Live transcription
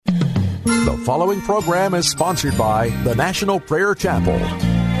following program is sponsored by the National Prayer Chapel.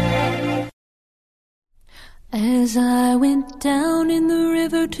 As I went down in the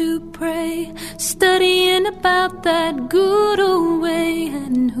river to pray, studying about that good old way,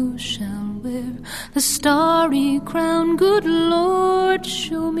 and who shall wear the starry crown? Good Lord,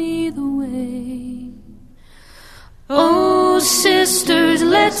 show me the way. Oh, sisters,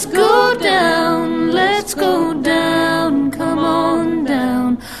 let's go down, come on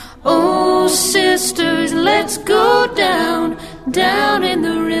down. Oh, sisters, let's go down in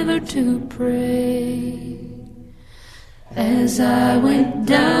the river to pray. As I went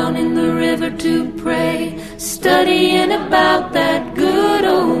down in the river to pray, studying about that good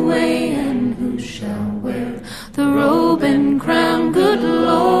old way, and who shall wear the robe and crown? Good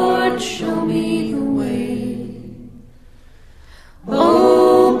Lord, show me the way.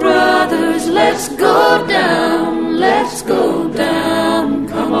 Oh, brothers, let's go down,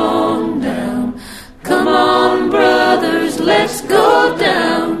 come on down. Come on, brothers, let's go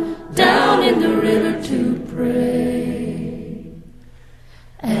down in the river to pray.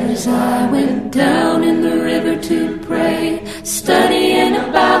 As I went down in the river to pray, studying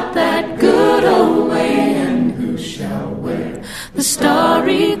about that good old way, and who shall wear the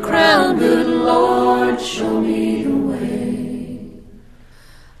starry crown? Good Lord, show me the way.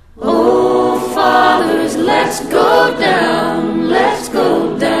 Oh, fathers, let's go down,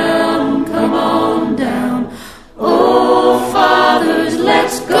 come on down. Oh, fathers,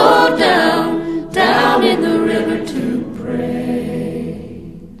 let's go down in the river to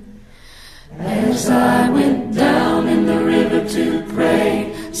pray. As I went down in the river to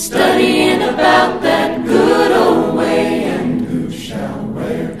pray, studying about that good old way, and who shall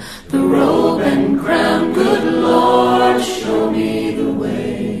wear the robe and crown? Good Lord, show me the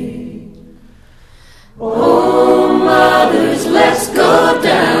way. Oh, mothers, let's go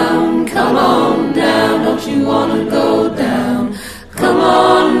down, come on down, don't you want to go down? Come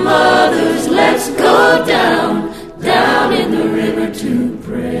on, mothers, let's go down in the river to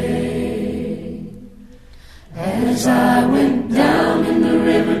pray. As I went down in the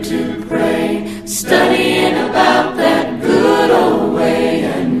river to pray, studying about that good old way,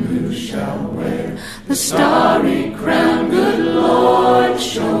 and who shall wear the starry crown? Good Lord,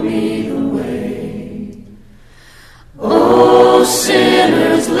 show me the way. Oh,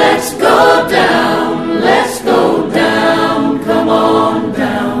 sinners, let's go down, come on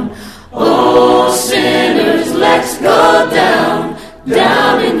down. Oh, sinners, let's go down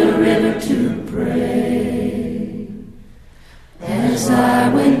in the river to pray. As I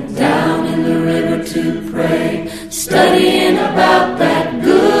went down in the river to pray, studying about that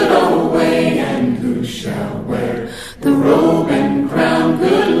good old way, and who shall wear the robe and crown?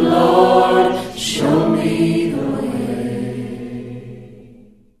 Good Lord, show me the way.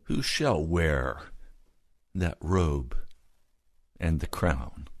 Who shall wear that robe and the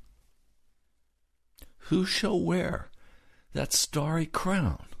crown? Who shall wear that starry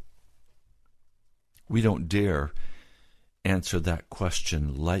crown? We don't dare answer that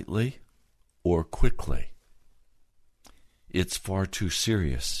question lightly or quickly. It's far too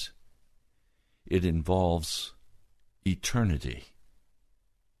serious. It involves eternity.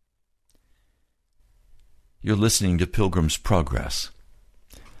 You're listening to Pilgrim's Progress.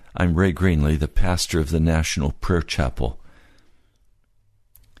 I'm Ray Greenley, the pastor of the National Prayer Chapel.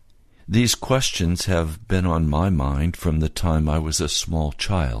 These questions have been on my mind from the time I was a small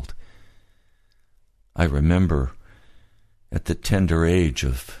child. I remember at the tender age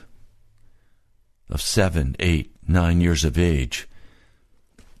of 7, 8, 9 years of age,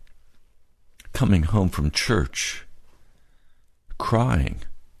 coming home from church, crying,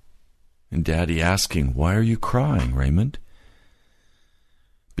 and Daddy asking, "Why are you crying, Raymond?"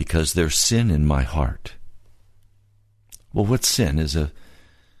 "Because there's sin in my heart." Well, what sin is a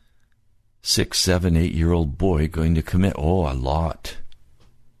 6, 7, 8-year-old boy going to commit? Oh, a lot.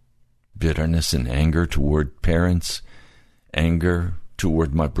 Bitterness and anger toward parents, anger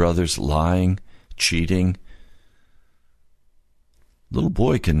toward my brothers, lying, cheating. Little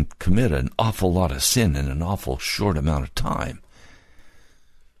boy can commit an awful lot of sin in an awful short amount of time.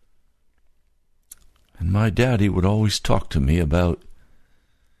 And my daddy would always talk to me about,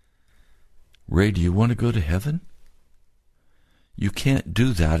 "Ray, do you want to go to heaven? You can't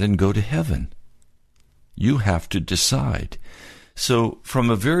do that and go to heaven. You have to decide." So from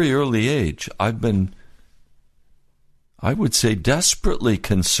a very early age, I've been, I would say, desperately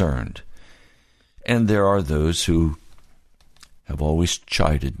concerned. And there are those who have always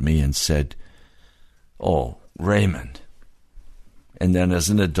chided me and said, "Oh, Raymond." And then as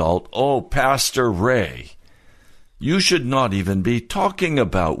an adult, "Oh, Pastor Ray, You should not even be talking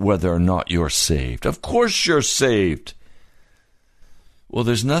about whether or not you're saved. Of course you're saved. Well,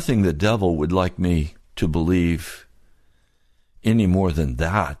 there's nothing the devil would like me to believe any more than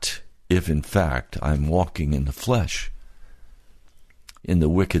that, if in fact I'm walking in the flesh, in the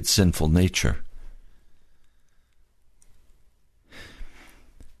wicked, sinful nature.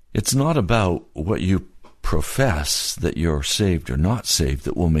 It's not about what you profess that you're saved or not saved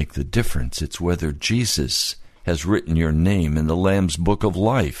that will make the difference. It's whether Jesus has written your name in the Lamb's Book of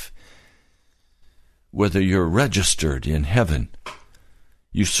Life, whether you're registered in heaven.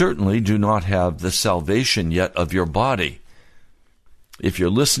 You certainly do not have the salvation yet of your body. If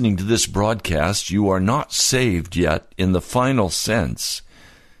you're listening to this broadcast, you are not saved yet in the final sense.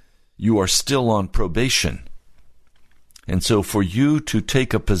 You are still on probation. And so for you to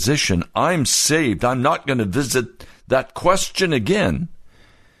take a position, I'm saved, I'm not going to visit that question again,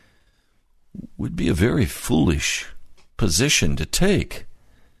 would be a very foolish position to take,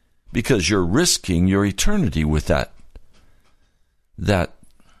 because you're risking your eternity with that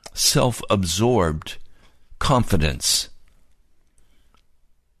self-absorbed confidence.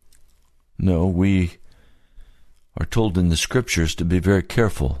 No, we are told in the Scriptures to be very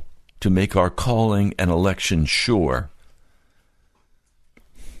careful to make our calling and election sure.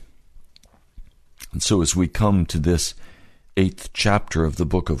 And so as we come to this 8th chapter of the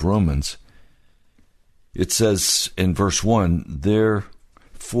book of Romans, it says in verse 1,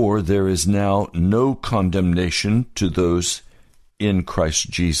 "Therefore there is now no condemnation to those in Christ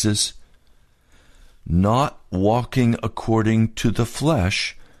Jesus, not walking according to the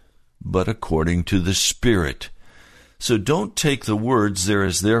flesh, but according to the Spirit." So don't take the words, "There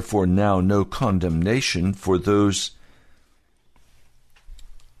is therefore now no condemnation for those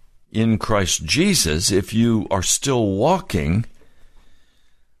in Christ Jesus," if you are still walking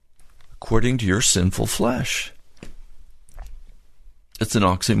according to your sinful flesh. It's an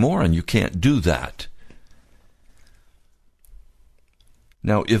oxymoron. You can't do that.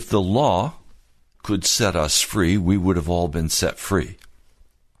 Now, if the law could set us free, we would have all been set free.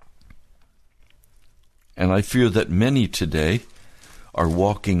 And I fear that many today are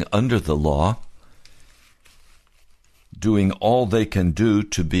walking under the law, doing all they can do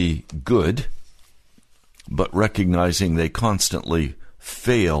to be good, but recognizing they constantly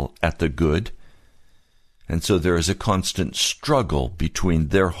fail at the good. And so there is a constant struggle between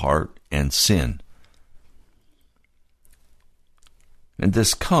their heart and sin. And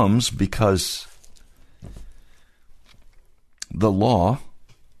this comes because the law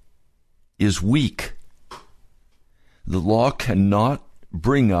is weak. The law cannot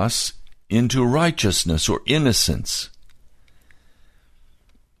bring us into righteousness or innocence.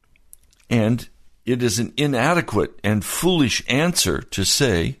 And it is an inadequate and foolish answer to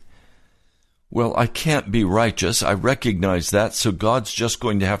say, well, I can't be righteous. I recognize that, so God's just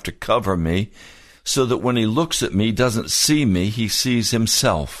going to have to cover me so that when he looks at me, he doesn't see me, he sees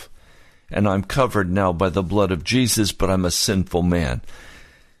himself. And I'm covered now by the blood of Jesus, but I'm a sinful man.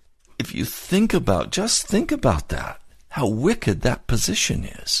 If you just think about that, how wicked that position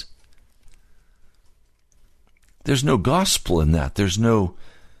is. There's no gospel in that. There's no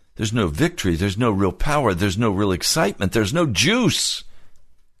victory. There's no real power. There's no real excitement. There's no juice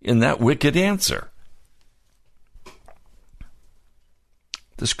in that wicked answer.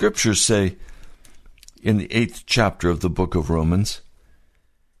 The Scriptures say in the 8th chapter of the book of Romans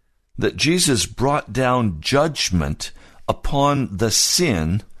that Jesus brought down judgment upon the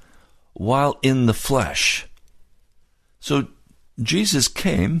sin while in the flesh. So Jesus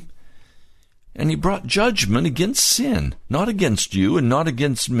came and he brought judgment against sin, not against you and not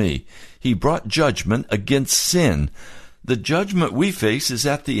against me. He brought judgment against sin. The judgment we face is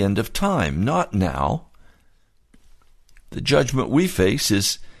at the end of time, not now. The judgment we face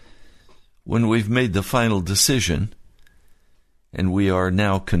is when we've made the final decision and we are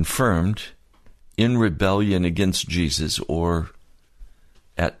now confirmed in rebellion against Jesus or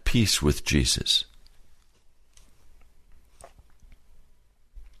at peace with Jesus.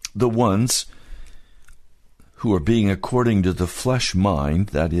 The ones who are being according to the flesh mind,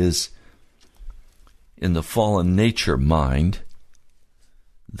 that is, in the fallen nature mind,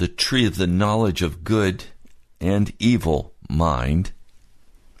 the tree of the knowledge of good and evil mind,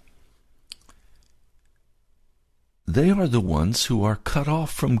 they are the ones who are cut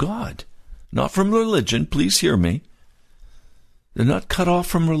off from God. Not from religion, please hear me. They're not cut off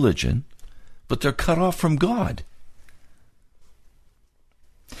from religion, but they're cut off from God.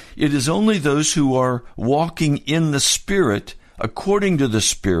 It is only those who are walking in the Spirit, according to the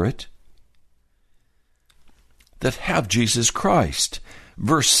Spirit, that have Jesus Christ.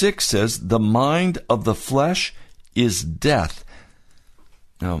 Verse 6 says, "The mind of the flesh is death.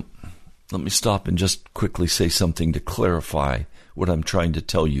 Now, let me stop and just quickly say something to clarify what I'm trying to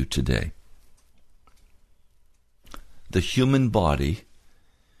tell you today. The human body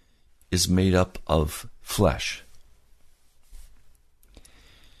is made up of flesh.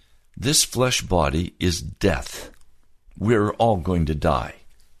 This flesh body is death. We're all going to die.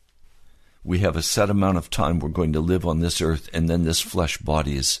 We have a set amount of time we're going to live on this earth, and then this flesh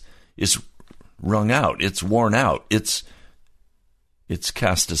body is wrung out. It's worn out. It's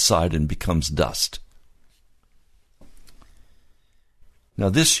cast aside and becomes dust. Now,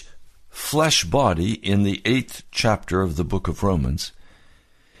 this flesh body in the 8th chapter of the book of Romans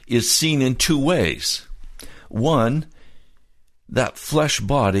is seen in two ways. One, that flesh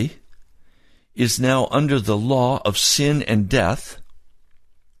body is now under the law of sin and death,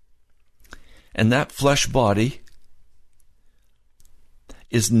 and that flesh body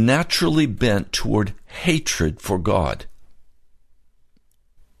is naturally bent toward hatred for God.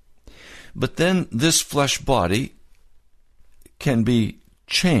 But then this flesh body can be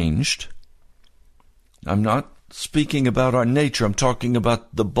changed. I'm not speaking about our nature. I'm talking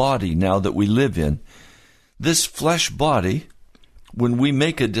about the body now that we live in. This flesh body, when we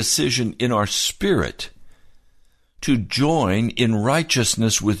make a decision in our spirit to join in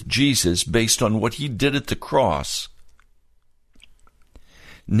righteousness with Jesus based on what he did at the cross,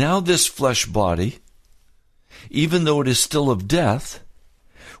 now this flesh body, even though it is still of death,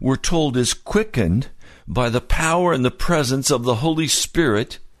 we're told is quickened by the power and the presence of the Holy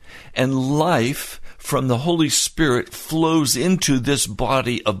Spirit, and life from the Holy Spirit flows into this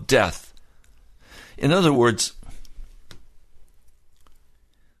body of death. In other words,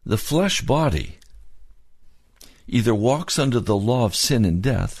 the flesh body either walks under the law of sin and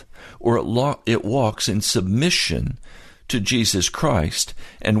death, or it walks in submission to Jesus Christ,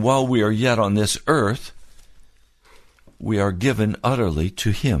 and while we are yet on this earth, we are given utterly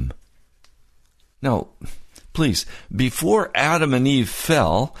to him. Now, please, before Adam and Eve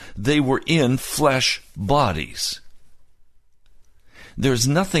fell, they were in flesh bodies. There's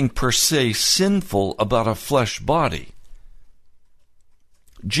nothing per se sinful about a flesh body.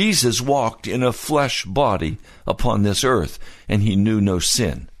 Jesus walked in a flesh body upon this earth, and he knew no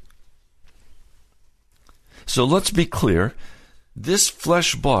sin. So let's be clear. This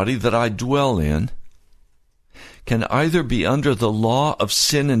flesh body that I dwell in can either be under the law of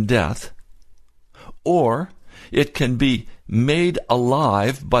sin and death, or it can be made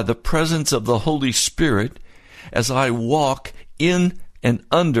alive by the presence of the Holy Spirit as I walk in and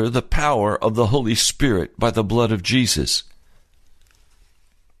under the power of the Holy Spirit by the blood of Jesus.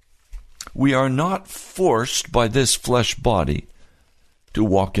 We are not forced by this flesh body to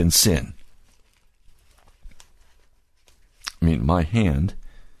walk in sin. I mean, my hand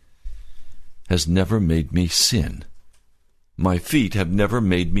has never made me sin. My feet have never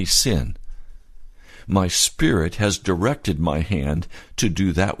made me sin. My spirit has directed my hand to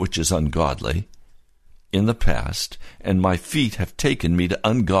do that which is ungodly in the past, and my feet have taken me to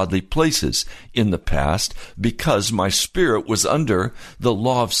ungodly places in the past because my spirit was under the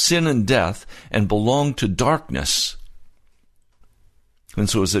law of sin and death and belonged to darkness. And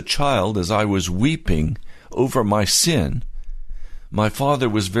so as a child, as I was weeping over my sin, my father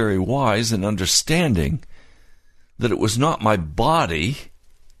was very wise in understanding that it was not my body,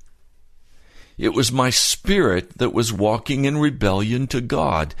 it was my spirit that was walking in rebellion to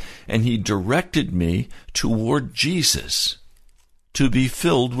God, and he directed me toward Jesus to be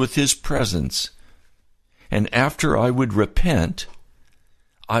filled with his presence. And after I would repent,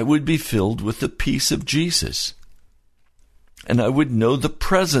 I would be filled with the peace of Jesus, and I would know the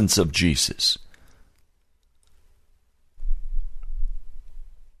presence of Jesus.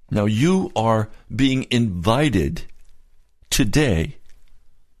 Now you are being invited today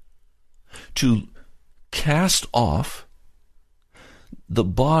to cast off the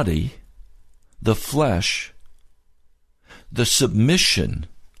body, the flesh, the submission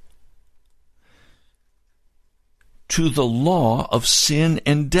to the law of sin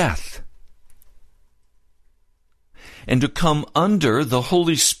and death, and to come under the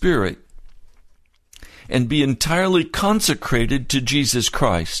Holy Spirit and be entirely consecrated to Jesus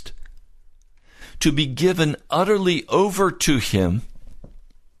Christ, to be given utterly over to him,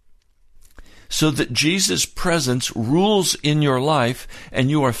 so that Jesus' presence rules in your life and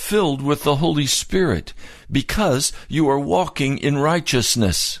you are filled with the Holy Spirit because you are walking in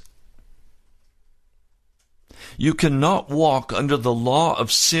righteousness. You cannot walk under the law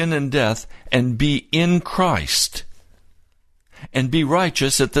of sin and death and be in Christ and be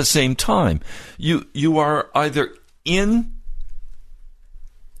righteous at the same time. You are either in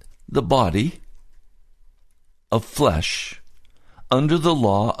the body of flesh under the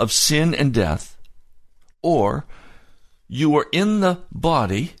law of sin and death, or you are in the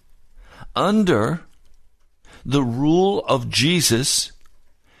body under the rule of Jesus,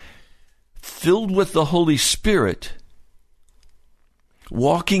 filled with the Holy Spirit,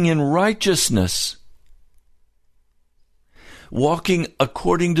 walking in righteousness, walking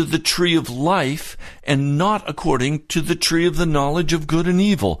according to the tree of life and not according to the tree of the knowledge of good and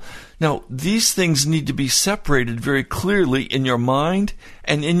evil. Now, these things need to be separated very clearly in your mind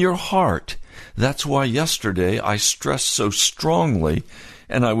and in your heart. That's why yesterday I stressed so strongly,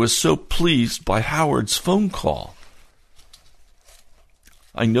 and I was so pleased by Howard's phone call.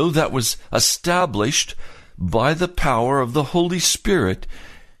 I know that was established by the power of the Holy Spirit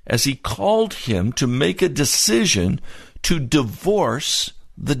as he called him to make a decision to divorce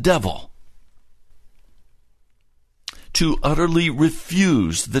the devil, to utterly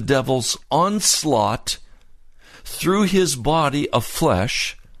refuse the devil's onslaught through his body of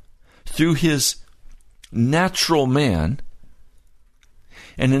flesh, through his natural man,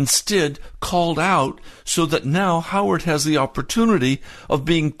 and instead called out so that now Howard has the opportunity of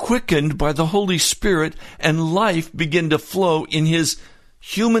being quickened by the Holy Spirit and life begin to flow in his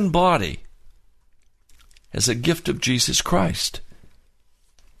human body as a gift of Jesus Christ.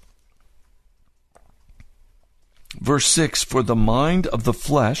 Verse 6, for the mind of the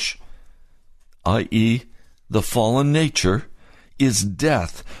flesh, i.e., the fallen nature, is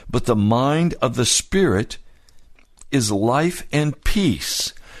death, but the mind of the Spirit is life and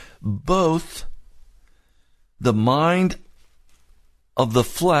peace. Both the mind of the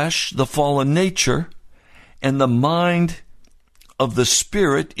flesh, the fallen nature, and the mind of the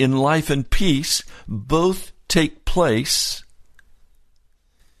Spirit in life and peace, both take place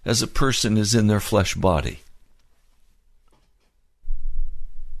as a person is in their flesh body.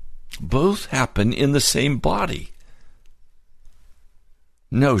 Both happen in the same body.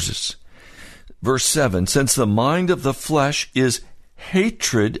 Notice, verse 7, since the mind of the flesh is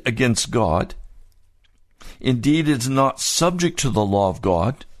hatred against God, indeed it is not subject to the law of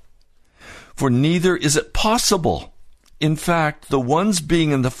God, for neither is it possible. In fact, the ones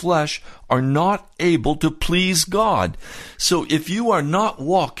being in the flesh are not able to please God. So if you are not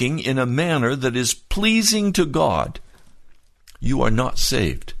walking in a manner that is pleasing to God, you are not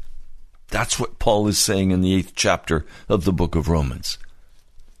saved. That's what Paul is saying in the 8th chapter of the book of Romans.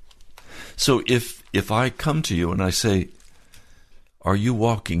 So if I come to you and I say, are you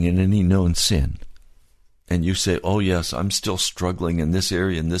walking in any known sin? And you say, oh yes, I'm still struggling in this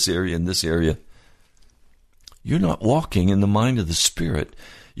area, in this area, in this area. You're not walking in the mind of the Spirit.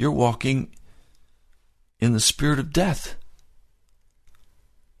 You're walking in the spirit of death.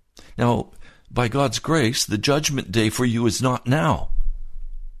 Now, by God's grace, the judgment day for you is not now.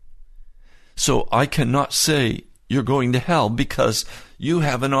 So I cannot say you're going to hell because you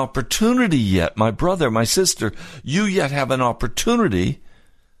have an opportunity yet. My brother, my sister, you yet have an opportunity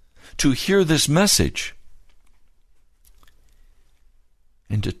to hear this message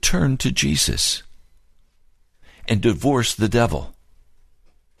and to turn to Jesus and divorce the devil.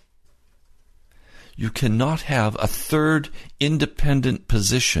 You cannot have a third independent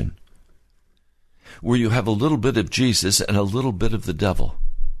position where you have a little bit of Jesus and a little bit of the devil.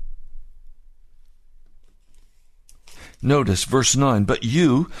 Notice verse 9, but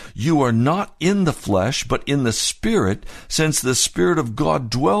you are not in the flesh, but in the Spirit, since the Spirit of God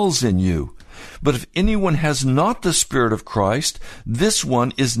dwells in you. But if anyone has not the Spirit of Christ, this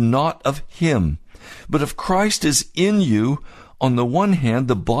one is not of him. But if Christ is in you, on the one hand,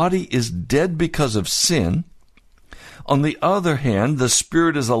 the body is dead because of sin. On the other hand, the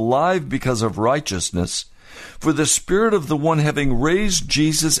Spirit is alive because of righteousness. For the Spirit of the one having raised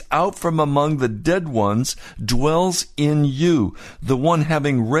Jesus out from among the dead ones dwells in you. The one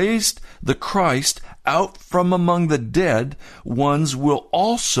having raised the Christ out from among the dead ones will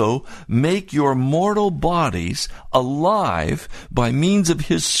also make your mortal bodies alive by means of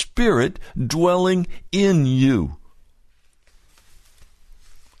his Spirit dwelling in you.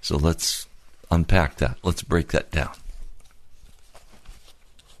 So let's unpack that. Let's break that down.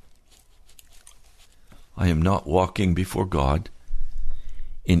 I am not walking before God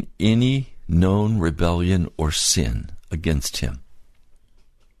in any known rebellion or sin against him.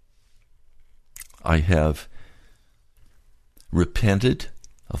 I have repented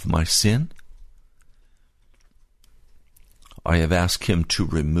of my sin. I have asked him to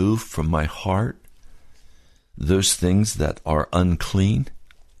remove from my heart those things that are unclean.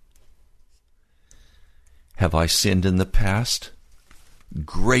 Have I sinned in the past?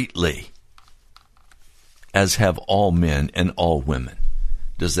 Greatly. As have all men and all women.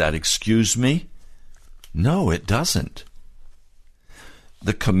 Does that excuse me? No, it doesn't.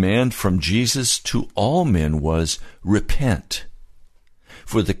 The command from Jesus to all men was, repent,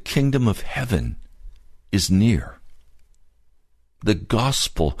 for the kingdom of heaven is near. The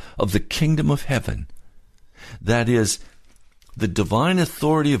gospel of the kingdom of heaven, that is, the divine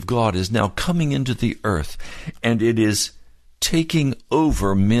authority of God, is now coming into the earth, and it is taking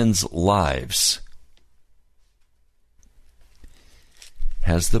over men's lives.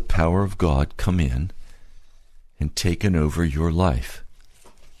 Has the power of God come in and taken over your life?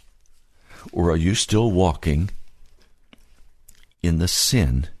 Or are you still walking in the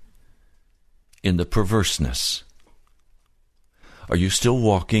sin, in the perverseness? Are you still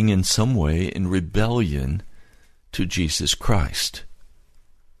walking in some way in rebellion to Jesus Christ?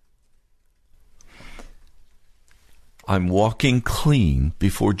 I'm walking clean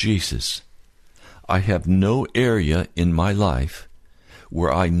before Jesus. I have no area in my life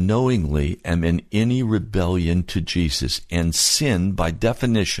where I knowingly am in any rebellion to Jesus. And sin, by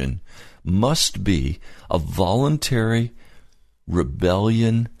definition, must be a voluntary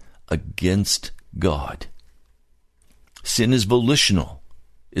rebellion against God. Sin is volitional.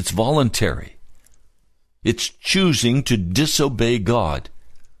 It's voluntary. It's choosing to disobey God.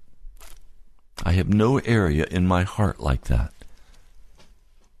 I have no area in my heart like that.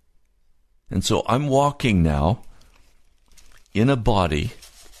 And so I'm walking now in a body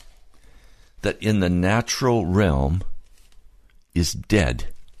that in the natural realm is dead.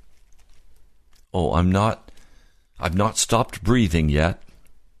 Oh, I've not stopped breathing yet,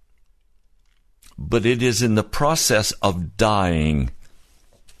 but it is in the process of dying.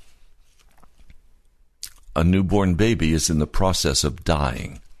 A newborn baby is in the process of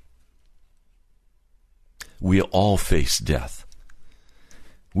dying. We all face death.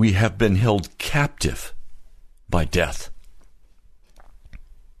 We have been held captive by death.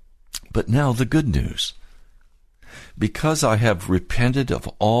 But now the good news. Because I have repented of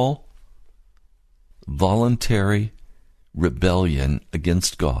all voluntary rebellion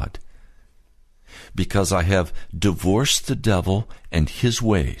against God, because I have divorced the devil and his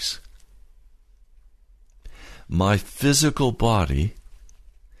ways, my physical body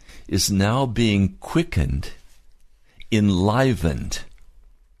is now being quickened, enlivened,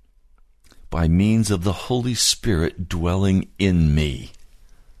 by means of the Holy Spirit dwelling in me.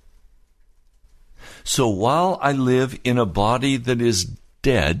 So while I live in a body that is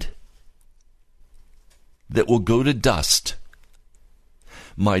dead, that will go to dust,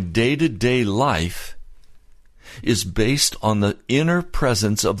 my day-to-day life is based on the inner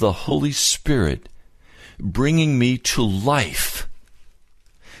presence of the Holy Spirit bringing me to life,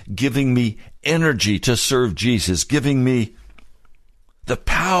 giving me energy to serve Jesus, giving me the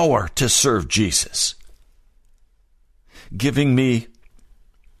power to serve Jesus, giving me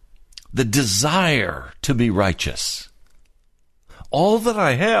the desire to be righteous. All that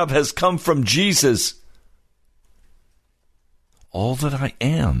I have has come from Jesus. All that I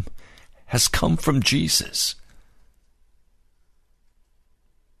am has come from Jesus.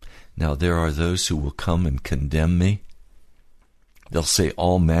 Now there are those who will come and condemn me. They'll say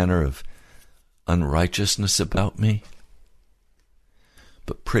all manner of unrighteousness about me.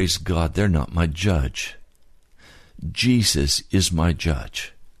 But praise God, they're not my judge. Jesus is my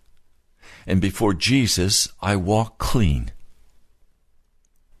judge. And before Jesus, I walk clean.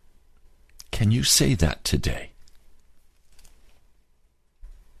 Can you say that today?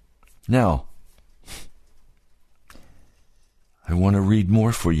 Now, I want to read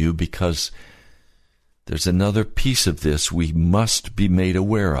more for you because there's another piece of this we must be made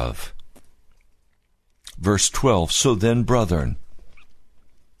aware of. Verse 12, so then, brethren,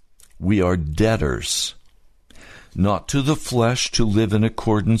 we are debtors, not to the flesh to live in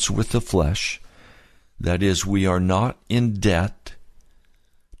accordance with the flesh. That is, we are not in debt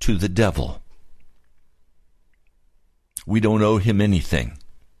to the devil. We don't owe him anything.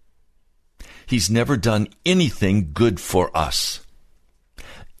 He's never done anything good for us.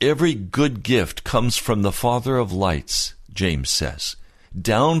 Every good gift comes from the Father of lights, James says,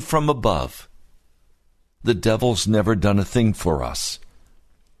 down from above. The devil's never done a thing for us.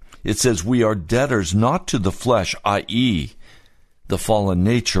 It says we are debtors not to the flesh, i.e., the fallen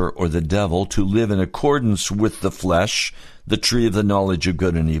nature or the devil, to live in accordance with the flesh, the tree of the knowledge of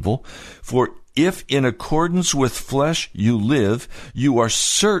good and evil. For if in accordance with flesh you live, you are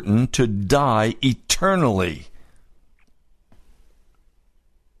certain to die eternally.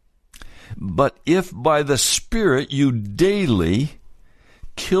 But if by the Spirit you daily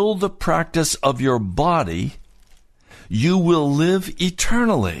kill the practice of your body, you will live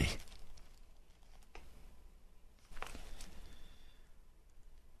eternally.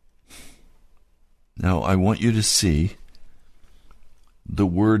 Now, I want you to see the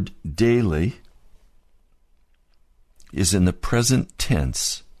word daily is in the present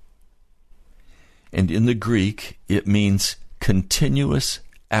tense. And in the Greek, it means continuous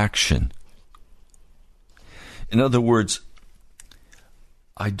action. In other words,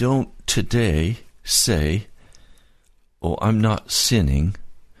 I don't today say, oh, I'm not sinning.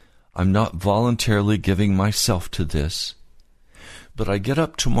 I'm not voluntarily giving myself to this. But I get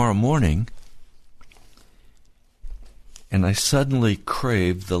up tomorrow morning and I suddenly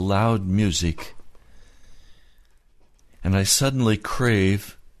crave the loud music. And I suddenly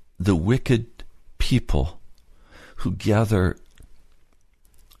crave the wicked people who gather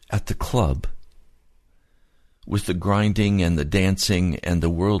at the club with the grinding and the dancing and the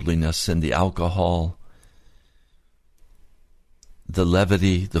worldliness and the alcohol, the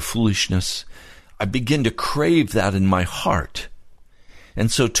levity, the foolishness. I begin to crave that in my heart.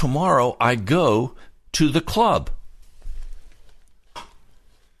 And so tomorrow I go to the club.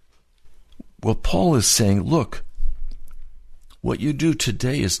 Well, Paul is saying, look, what you do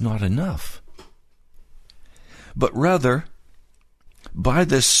today is not enough. But rather, by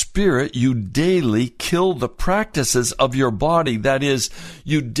the Spirit, you daily kill the practices of your body. That is,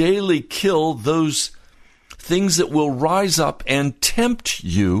 you daily kill those things that will rise up and tempt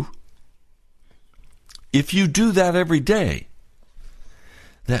you. If you do that every day,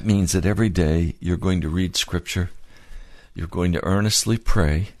 that means that every day you're going to read Scripture, you're going to earnestly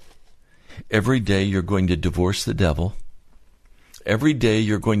pray, every day you're going to divorce the devil, every day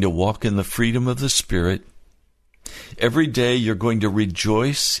you're going to walk in the freedom of the Spirit, every day you're going to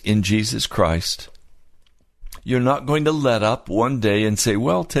rejoice in Jesus Christ. You're not going to let up one day and say,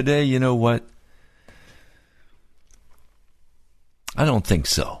 well, today, you know what? I don't think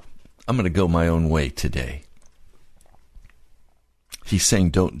so. I'm going to go my own way today. He's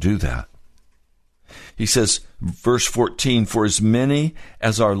saying don't do that. He says, verse 14, for as many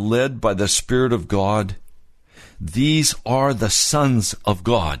as are led by the Spirit of God, these are the sons of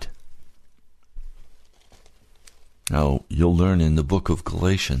God. Now, you'll learn in the book of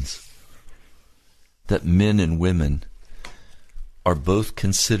Galatians that men and women are both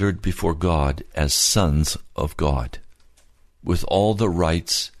considered before God as sons of God, with all the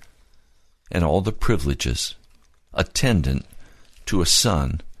rights and all the privileges attendant to a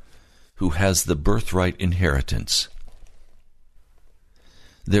son who has the birthright inheritance.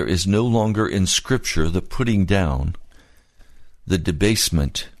 There is no longer in Scripture the putting down, the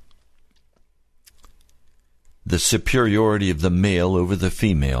debasement, the superiority of the male over the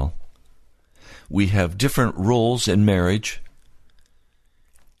female. We have different roles in marriage,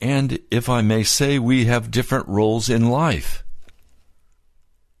 and if I may say, we have different roles in life.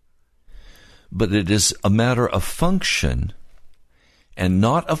 But it is a matter of function and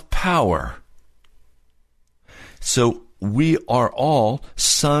not of power. So we are all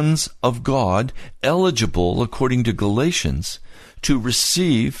sons of God, eligible, according to Galatians, to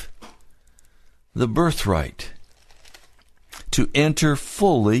receive the birthright, to enter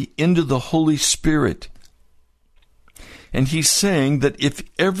fully into the Holy Spirit. And he's saying that if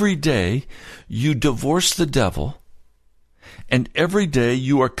every day you divorce the devil, and every day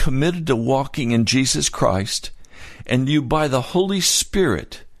you are committed to walking in Jesus Christ, and you by the Holy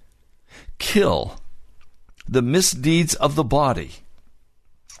Spirit kill the misdeeds of the body,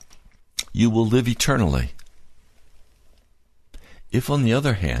 you will live eternally. If, on the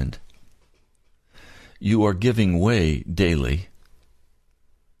other hand, you are giving way daily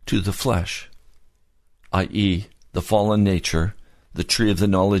to the flesh, i.e., the fallen nature, the tree of the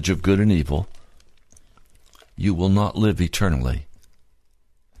knowledge of good and evil, you will not live eternally.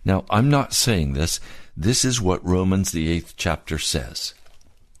 Now, I'm not saying this. This is what Romans, the 8th chapter, says.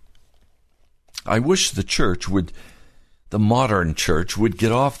 I wish the modern church would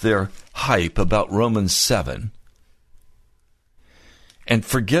get off their hype about Romans 7 and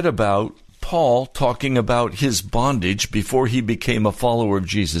forget about Paul talking about his bondage before he became a follower of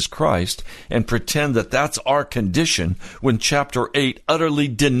Jesus Christ and pretend that that's our condition when chapter 8 utterly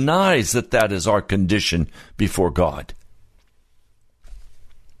denies that that is our condition before God.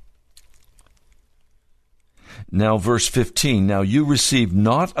 Now, verse 15, now you receive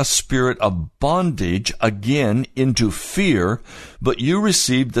not a spirit of bondage again into fear, but you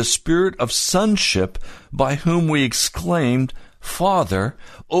received the spirit of sonship, by whom we exclaimed, Father,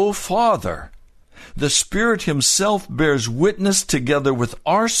 O Father. The Spirit himself bears witness together with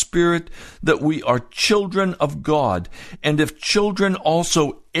our spirit that we are children of God, and if children,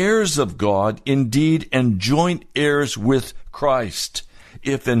 also heirs of God, indeed, and joint heirs with Christ,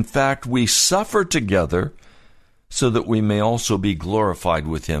 if in fact we suffer together, so that we may also be glorified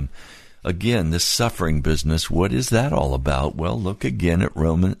with him. Again, this suffering business, what is that all about? Well, look again at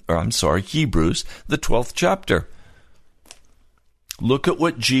Hebrews, the 12th chapter. Look at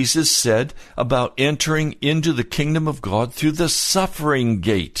what Jesus said about entering into the kingdom of God through the suffering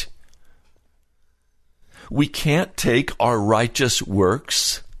gate. We can't take our righteous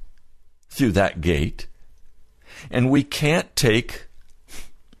works through that gate, and we can't take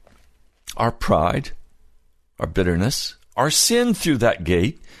our pride, our bitterness, our sin through that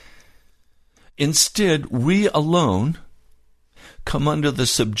gate. Instead, we alone come under the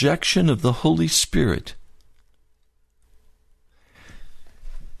subjection of the Holy Spirit.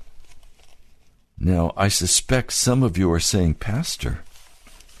 Now, I suspect some of you are saying, Pastor,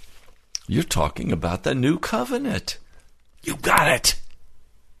 you're talking about the new covenant. You got it.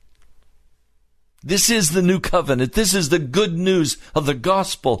 This is the new covenant. This is the good news of the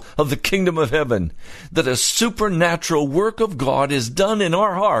gospel of the kingdom of heaven, that a supernatural work of God is done in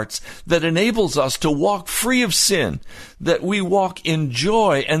our hearts that enables us to walk free of sin, that we walk in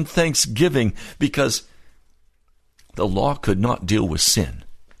joy and thanksgiving, because the law could not deal with sin.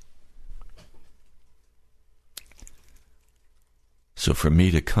 So for me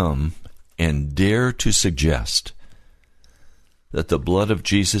to come and dare to suggest that the blood of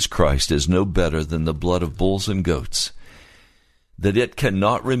Jesus Christ is no better than the blood of bulls and goats, that it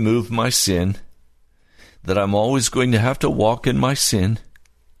cannot remove my sin, that I'm always going to have to walk in my sin,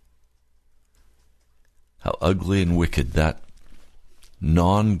 how ugly and wicked that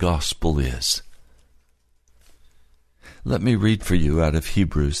non-gospel is. Let me read for you out of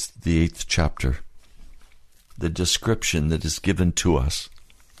Hebrews, the 8th chapter, the description that is given to us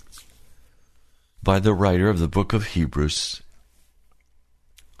by the writer of the book of Hebrews.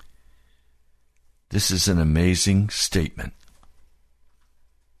 This is an amazing statement.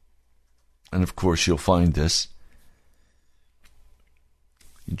 And of course, you'll find this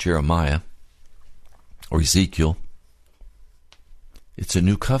in Jeremiah or Ezekiel. It's a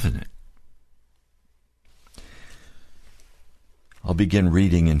new covenant. I'll begin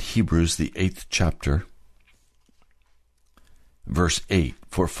reading in Hebrews, the 8th chapter, verse 8.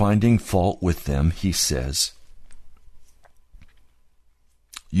 For finding fault with them, he says,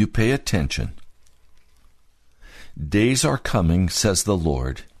 you pay attention. Days are coming, says the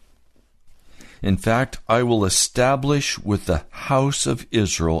Lord. In fact, I will establish with the house of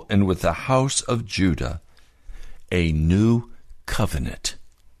Israel and with the house of Judah a new covenant.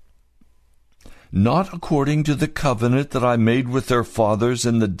 Not according to the covenant that I made with their fathers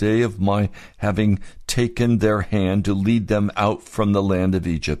in the day of my having taken their hand to lead them out from the land of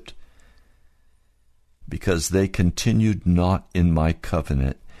Egypt, because they continued not in my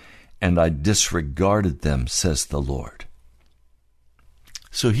covenant, and I disregarded them, says the Lord.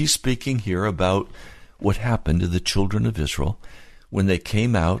 So he's speaking here about what happened to the children of Israel when they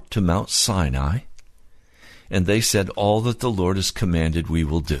came out to Mount Sinai, and they said, all that the Lord has commanded we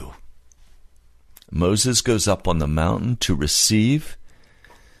will do. Moses goes up on the mountain to receive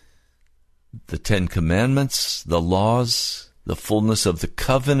the 10 Commandments, the laws, the fullness of the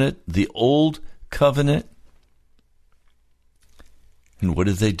covenant, the old covenant. And what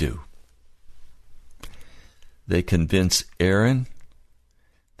do? They convince Aaron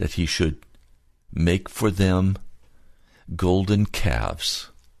that he should make for them golden calves,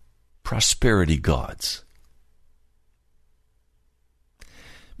 prosperity gods.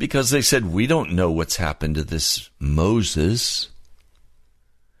 Because they said, we don't know what's happened to this Moses,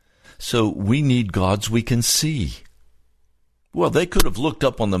 so we need gods we can see. Well, they could have looked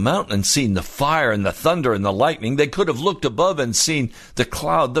up on the mountain and seen the fire and the thunder and the lightning. They could have looked above and seen the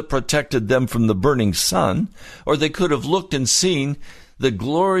cloud that protected them from the burning sun. Or they could have looked and seen the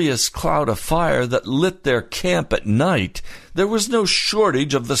glorious cloud of fire that lit their camp at night. There was no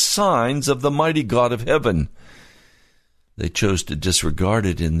shortage of the signs of the mighty God of heaven. They chose to disregard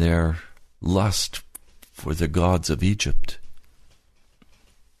it in their lust for the gods of Egypt.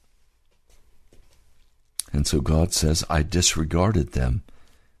 And so God says, I disregarded them,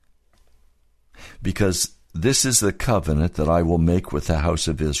 because this is the covenant that I will make with the house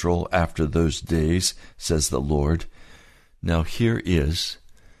of Israel after those days, says the Lord. Now here is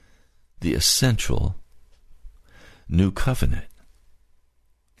the essential new covenant.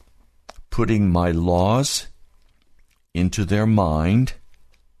 Putting my laws into their mind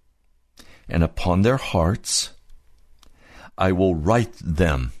and upon their hearts, I will write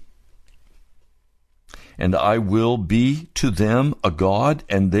them. And I will be to them a God,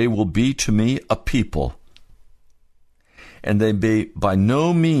 and they will be to me a people. And they may by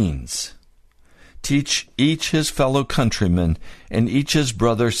no means Teach each his fellow countryman and each his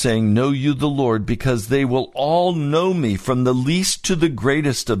brother, saying, Know you the Lord, because they will all know me, from the least to the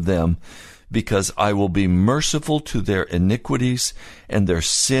greatest of them, because I will be merciful to their iniquities, and their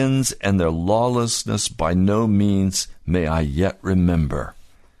sins and their lawlessness by no means may I yet remember.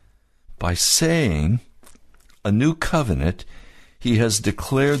 By saying a new covenant, he has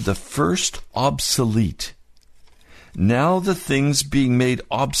declared the first obsolete. Now the things being made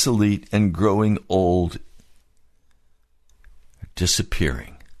obsolete and growing old are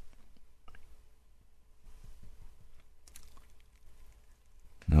disappearing.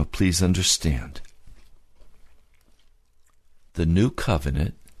 Now please understand, the new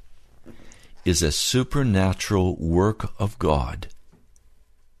covenant is a supernatural work of God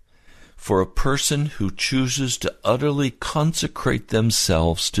for a person who chooses to utterly consecrate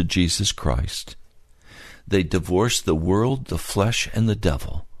themselves to Jesus Christ. They divorce the world, the flesh, and the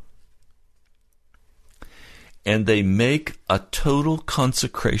devil. And they make a total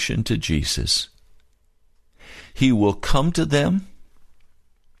consecration to Jesus. He will come to them,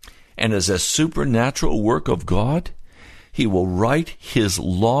 and as a supernatural work of God, he will write his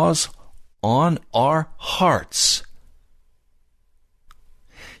laws on our hearts.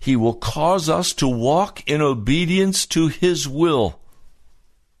 He will cause us to walk in obedience to his will.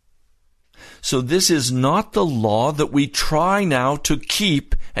 So this is not the law that we try now to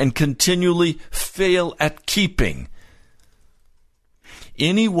keep and continually fail at keeping.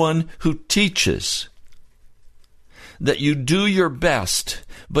 Anyone who teaches that you do your best,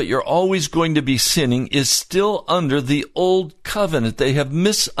 but you're always going to be sinning, is still under the old covenant. They have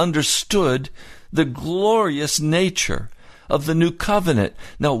misunderstood the glorious nature of the new covenant.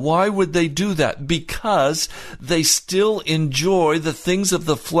 Now, why would they do that? Because they still enjoy the things of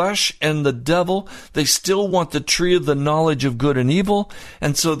the flesh and the devil. They still want the tree of the knowledge of good and evil.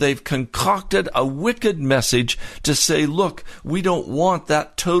 And so they've concocted a wicked message to say, look, we don't want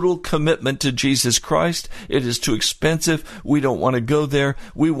that total commitment to Jesus Christ. It is too expensive. We don't want to go there.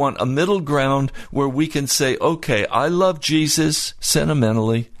 We want a middle ground where we can say, okay, I love Jesus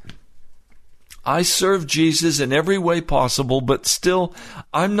sentimentally. I serve Jesus in every way possible, but still,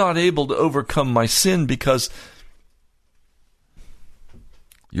 I'm not able to overcome my sin because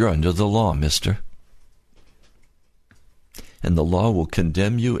you're under the law, mister. And the law will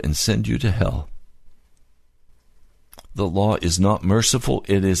condemn you and send you to hell. The law is not merciful,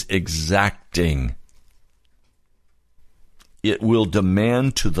 it is exacting. It will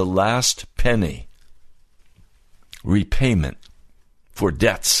demand to the last penny repayment for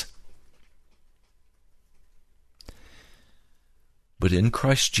debts. But in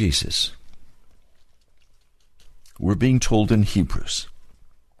Christ Jesus, we're being told in Hebrews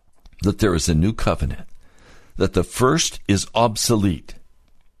that there is a new covenant, that the first is obsolete,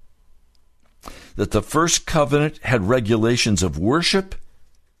 that the first covenant had regulations of worship,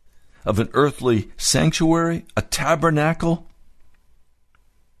 of an earthly sanctuary, a tabernacle.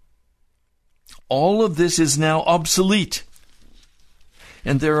 All of this is now obsolete.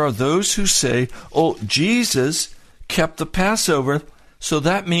 And there are those who say, oh, Jesus kept the Passover, so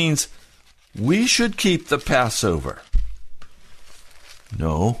that means we should keep the Passover.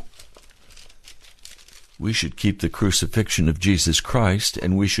 No. We should keep the crucifixion of Jesus Christ,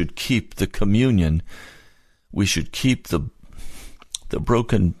 and we should keep the communion. We should keep the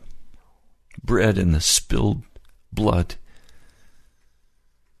broken bread and the spilled blood.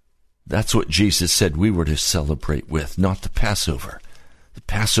 That's what Jesus said we were to celebrate with, not the Passover. The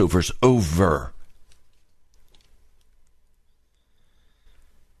Passover's over.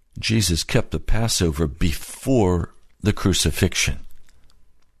 Jesus kept the Passover before the crucifixion.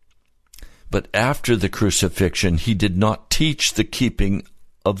 But after the crucifixion, he did not teach the keeping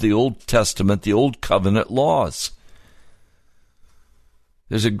of the Old Testament, the Old Covenant laws.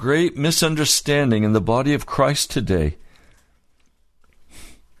 There's a great misunderstanding in the body of Christ today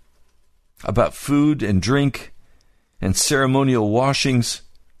about food and drink and ceremonial washings,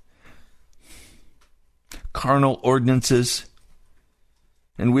 carnal ordinances.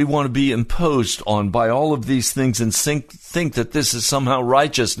 And we want to be imposed on by all of these things and think that this is somehow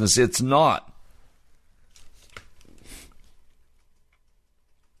righteousness. It's not.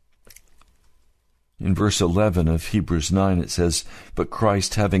 In verse 11 of Hebrews 9 it says, But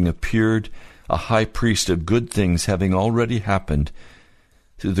Christ, having appeared a high priest of good things, having already happened,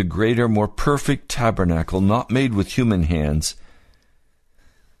 through the greater, more perfect tabernacle, not made with human hands,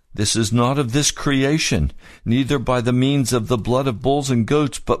 this is not of this creation, neither by the means of the blood of bulls and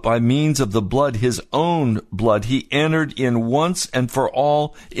goats, but by means of the blood, his own blood, he entered in once and for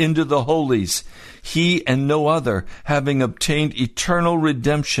all into the holies, he and no other, having obtained eternal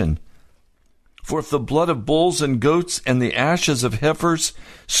redemption. For if the blood of bulls and goats and the ashes of heifers,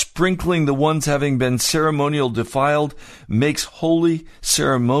 sprinkling the ones having been ceremonially defiled, makes holy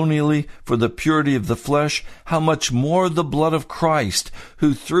ceremonially for the purity of the flesh, how much more the blood of Christ,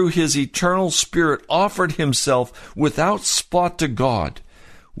 who through his eternal Spirit offered himself without spot to God,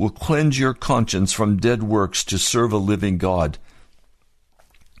 will cleanse your conscience from dead works to serve a living God.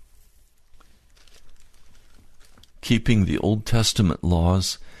 Keeping the Old Testament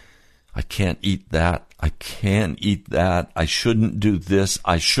laws, I can't eat that, I can't eat that, I shouldn't do this,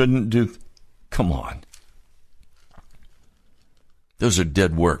 I shouldn't do... Come on. Those are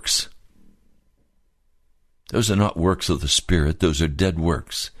dead works. Those are not works of the Spirit, those are dead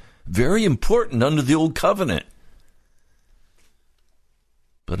works. Very important under the Old Covenant.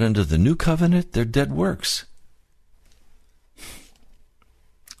 But under the New Covenant, they're dead works.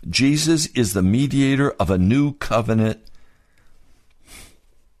 Jesus is the mediator of a new covenant.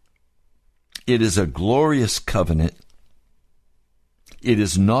 It is a glorious covenant. It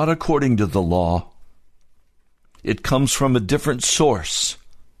is not according to the law. It comes from a different source.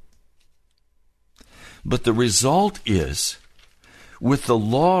 But the result is, with the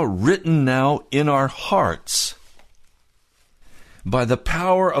law written now in our hearts, by the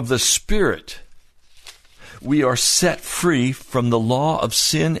power of the Spirit, we are set free from the law of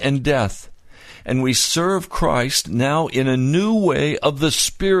sin and death, and we serve Christ now in a new way of the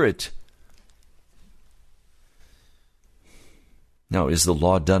Spirit. Now, is the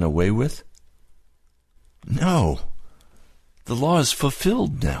law done away with? No. The law is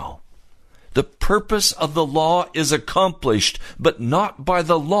fulfilled now. The purpose of the law is accomplished, but not by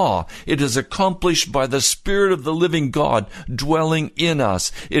the law. It is accomplished by the Spirit of the living God dwelling in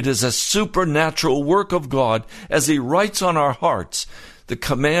us. It is a supernatural work of God as He writes on our hearts the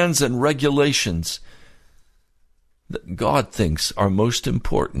commands and regulations that God thinks are most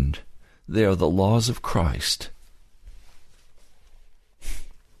important. They are the laws of Christ.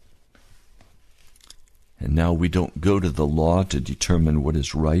 And now we don't go to the law to determine what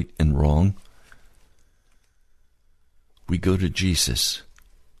is right and wrong. We go to Jesus.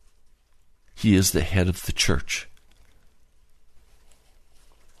 He is the head of the church.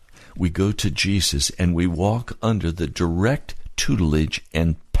 We go to Jesus and we walk under the direct tutelage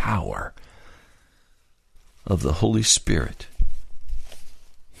and power of the Holy Spirit.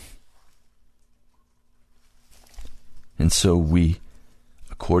 And so we,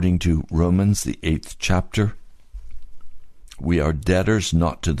 according to Romans, the 8th chapter, we are debtors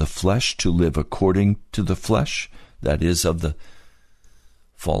not to the flesh to live according to the flesh, that is, of the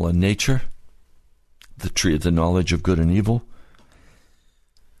fallen nature, the tree of the knowledge of good and evil.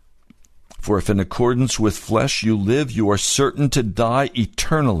 For if in accordance with flesh you live, you are certain to die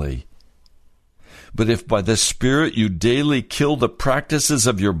eternally. But if by the Spirit you daily kill the practices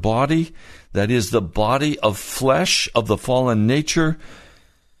of your body, that is, the body of flesh of the fallen nature,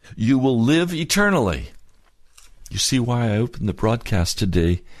 you will live eternally. You see why I opened the broadcast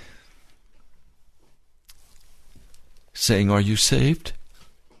today saying, are you saved?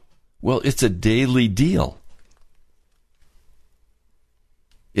 Well, it's a daily deal.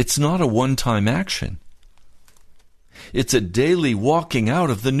 It's not a one-time action. It's a daily walking out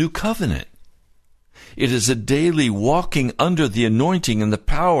of the new covenant. It is a daily walking under the anointing and the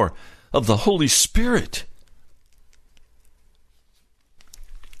power of the Holy Spirit.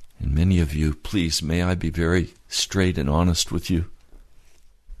 And many of you, please, may I be very straight and honest with you.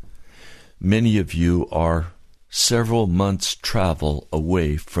 Many of you are several months' travel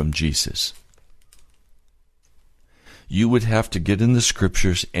away from Jesus. You would have to get in the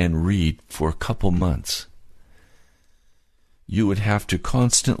Scriptures and read for a couple months. You would have to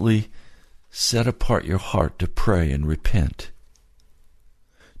constantly set apart your heart to pray and repent,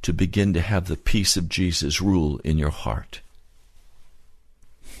 to begin to have the peace of Jesus rule in your heart.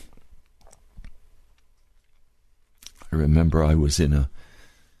 I remember I was in a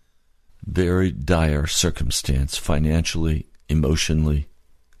very dire circumstance, financially, emotionally,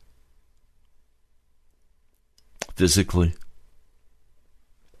 physically.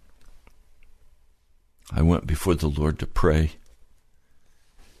 I went before the Lord to pray.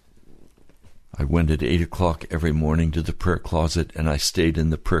 I went at 8 o'clock every morning to the prayer closet, and I stayed in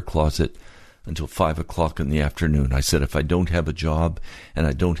the prayer closet until 5 o'clock in the afternoon. I said, if I don't have a job and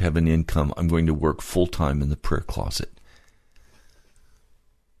I don't have an income, I'm going to work full-time in the prayer closet.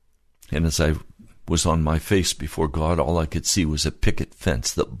 And as I was on my face before God, all I could see was a picket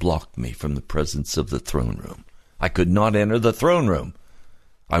fence that blocked me from the presence of the throne room. I could not enter the throne room.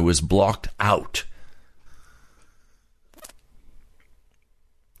 I was blocked out.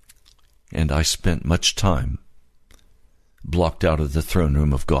 And I spent much time blocked out of the throne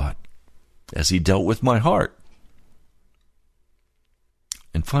room of God. as he dealt with my heart.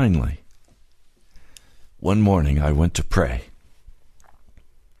 And finally, one morning I went to pray,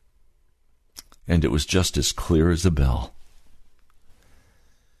 and it was just as clear as a bell.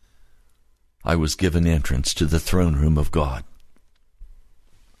 I was given entrance to the throne room of God.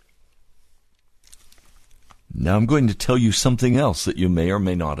 Now I'm going to tell you something else that you may or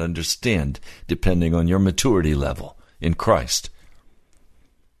may not understand, depending on your maturity level in Christ.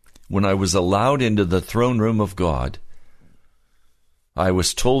 When I was allowed into the throne room of God, I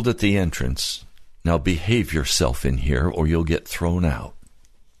was told at the entrance, now behave yourself in here or you'll get thrown out.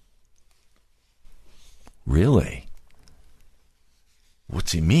 Really?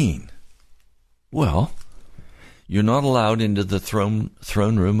 What's he mean? Well, you're not allowed into the throne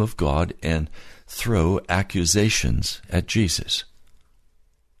room of God and throw accusations at Jesus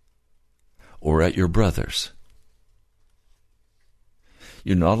or at your brothers.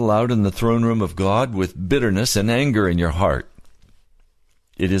 You're not allowed in the throne room of God with bitterness and anger in your heart.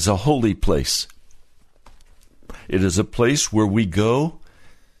 It is a holy place. It is a place where we go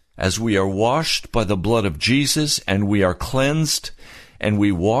as we are washed by the blood of Jesus and we are cleansed and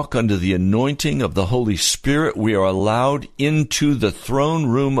we walk under the anointing of the Holy Spirit. We are allowed into the throne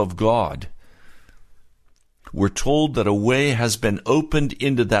room of God. We're told that a way has been opened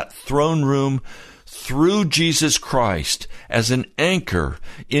into that throne room through Jesus Christ as an anchor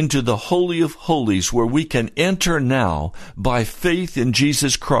into the Holy of Holies, where we can enter now by faith in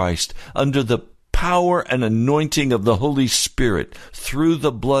Jesus Christ under the power and anointing of the Holy Spirit through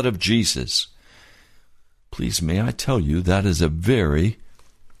the blood of Jesus. Please, may I tell you, that is a very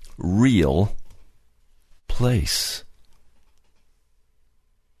real place.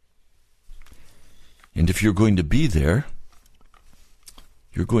 And if you're going to be there,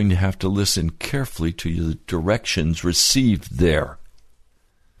 you're going to have to listen carefully to the directions received there.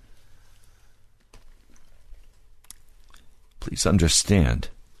 Please understand,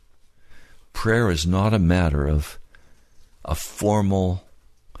 prayer is not a matter of a formal,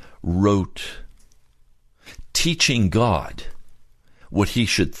 rote teaching God what he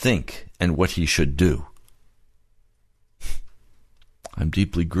should think and what he should do. I'm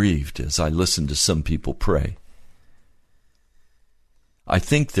deeply grieved as I listen to some people pray. I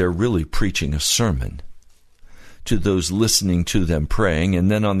think they're really preaching a sermon to those listening to them praying,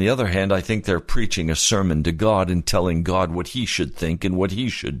 and then on the other hand, I think they're preaching a sermon to God and telling God what he should think and what he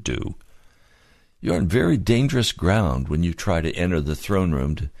should do. You're on very dangerous ground when you try to enter the throne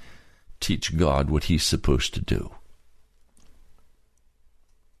room to teach God what he's supposed to do.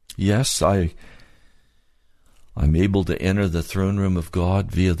 Yes, I'm able to enter the throne room of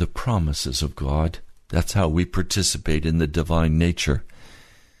God via the promises of God. That's how we participate in the divine nature.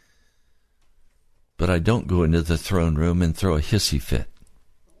 But I don't go into the throne room and throw a hissy fit.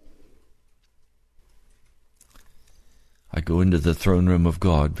 I go into the throne room of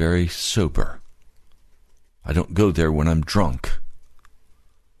God very sober. I don't go there when I'm drunk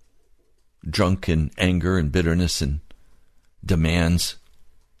in anger and bitterness and demands.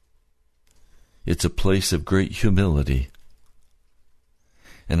 It's a place of great humility.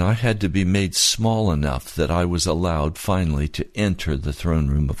 And I had to be made small enough that I was allowed finally to enter the throne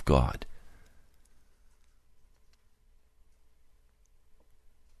room of God.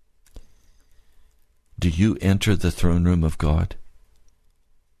 Do you enter the throne room of God?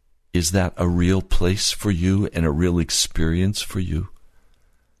 Is that a real place for you and a real experience for you?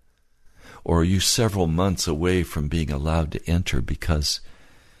 Or are you several months away from being allowed to enter because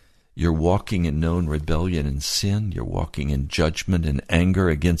you're walking in known rebellion and sin? You're walking in judgment and anger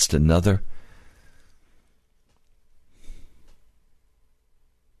against another?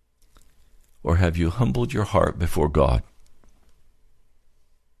 Or have you humbled your heart before God?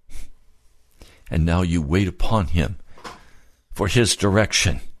 And now you wait upon him for his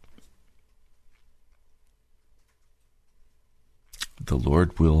direction. The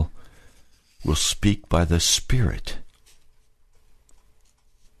Lord will speak by the Spirit.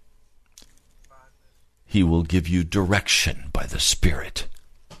 He will give you direction by the Spirit.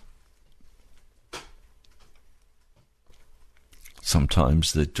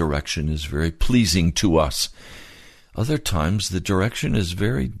 Sometimes the direction is very pleasing to us. Other times the direction is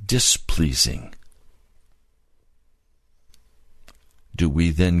very displeasing. Do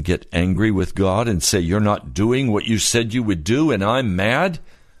we then get angry with God and say, you're not doing what you said you would do and I'm mad?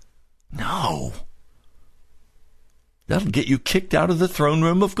 No. That'll get you kicked out of the throne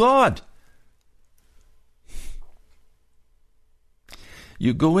room of God.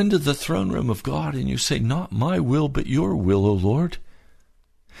 You go into the throne room of God and you say, not my will, but your will, O Lord.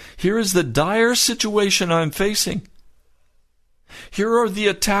 Here is the dire situation I'm facing. Here are the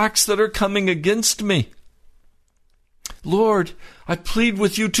attacks that are coming against me. Lord, I plead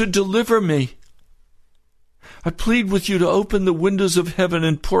with you to deliver me. I plead with you to open the windows of heaven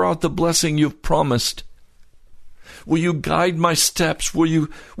and pour out the blessing you've promised. Will you guide my steps? Will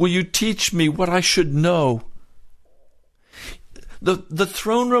you teach me what I should know? The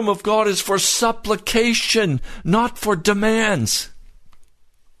throne room of God is for supplication, not for demands.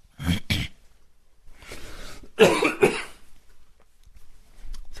 The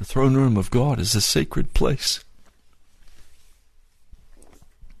throne room of God is a sacred place.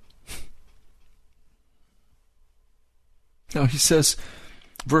 Now he says,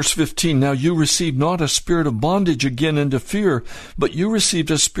 verse 15, now you received not a spirit of bondage again into fear, but you received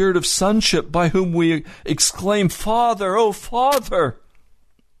a spirit of sonship, by whom we exclaim, Father, O Father.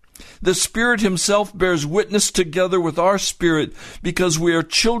 The Spirit himself bears witness together with our spirit, because we are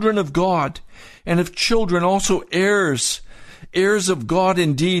children of God, and if children, also heirs, heirs of God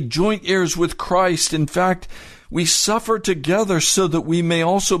indeed, joint heirs with Christ. In fact, we suffer together so that we may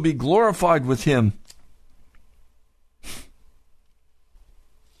also be glorified with him.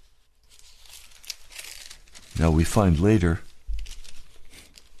 Now we find later,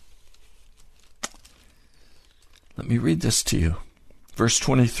 let me read this to you. Verse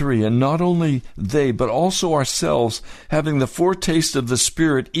 23, and not only they, but also ourselves, having the foretaste of the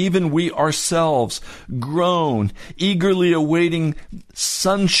Spirit, even we ourselves groan, eagerly awaiting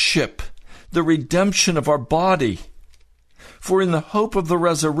sonship, the redemption of our body. For in the hope of the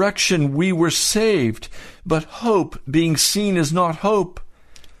resurrection we were saved, but hope being seen is not hope.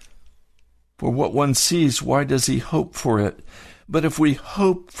 For what one sees, why does he hope for it? But if we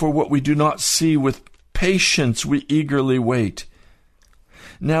hope for what we do not see, with patience we eagerly wait.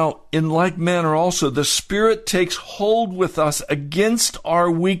 Now, in like manner also, the Spirit takes hold with us against our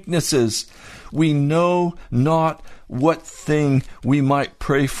weaknesses. We know not what thing we might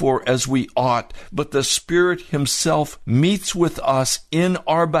pray for as we ought, but the Spirit himself meets with us in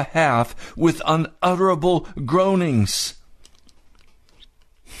our behalf with unutterable groanings.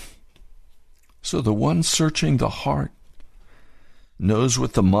 So the one searching the heart knows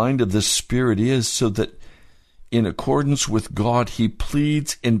what the mind of the Spirit is, so that in accordance with God he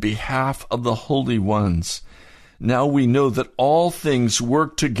pleads in behalf of the holy ones. Now we know that all things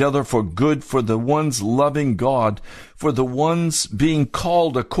work together for good for the ones loving God, for the ones being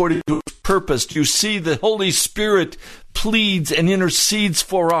called according to his purpose. You see, the Holy Spirit pleads and intercedes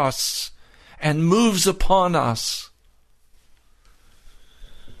for us and moves upon us.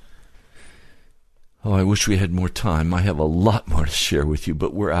 Oh, I wish we had more time. I have a lot more to share with you,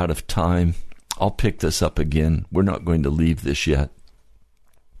 but we're out of time. I'll pick this up again. We're not going to leave this yet.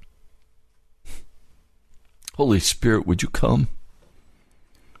 Holy Spirit, would you come?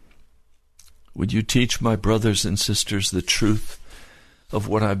 Would you teach my brothers and sisters the truth of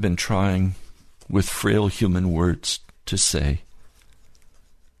what I've been trying with frail human words to say?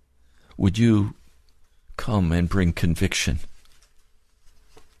 Would you come and bring conviction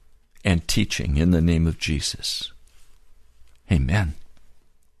and teaching in the name of Jesus? Amen.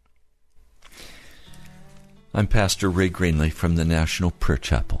 I'm Pastor Ray Greenley from the National Prayer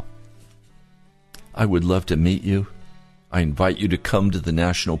Chapel. I would love to meet you. I invite you to come to the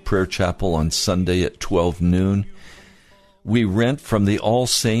National Prayer Chapel on Sunday at 12 noon. We rent from the All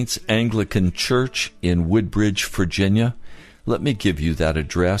Saints Anglican Church in Woodbridge, Virginia. Let me give you that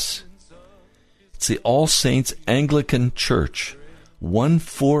address. It's the All Saints Anglican Church,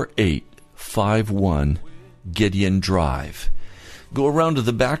 14851 Gideon Drive. Go around to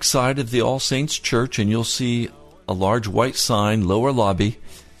the back side of the All Saints Church and you'll see a large white sign, lower lobby.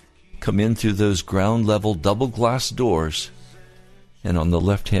 Come in through those ground level double glass doors, and on the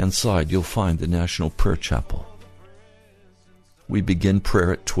left-hand side you'll find the National Prayer Chapel. We begin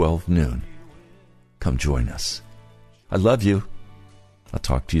prayer at 12 noon. Come join us. I love you. I'll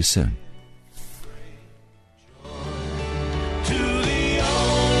talk to you soon.